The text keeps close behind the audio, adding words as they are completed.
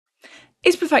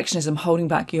Is perfectionism holding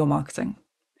back your marketing?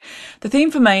 The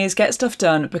theme for May is get stuff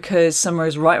done because summer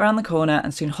is right around the corner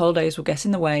and soon holidays will get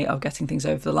in the way of getting things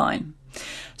over the line.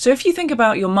 So if you think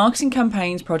about your marketing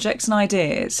campaigns, projects and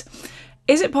ideas,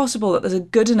 is it possible that there's a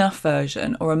good enough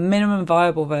version or a minimum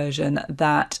viable version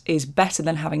that is better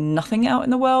than having nothing out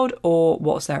in the world or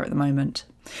what's there at the moment?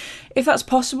 If that's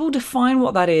possible, define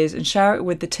what that is and share it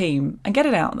with the team and get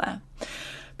it out there.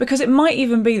 Because it might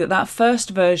even be that that first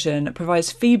version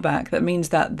provides feedback that means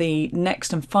that the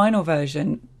next and final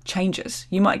version changes.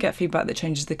 You might get feedback that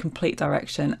changes the complete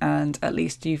direction and at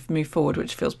least you've moved forward,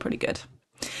 which feels pretty good.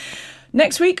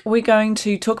 Next week, we're going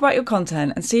to talk about your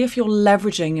content and see if you're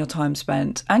leveraging your time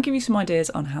spent and give you some ideas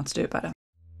on how to do it better.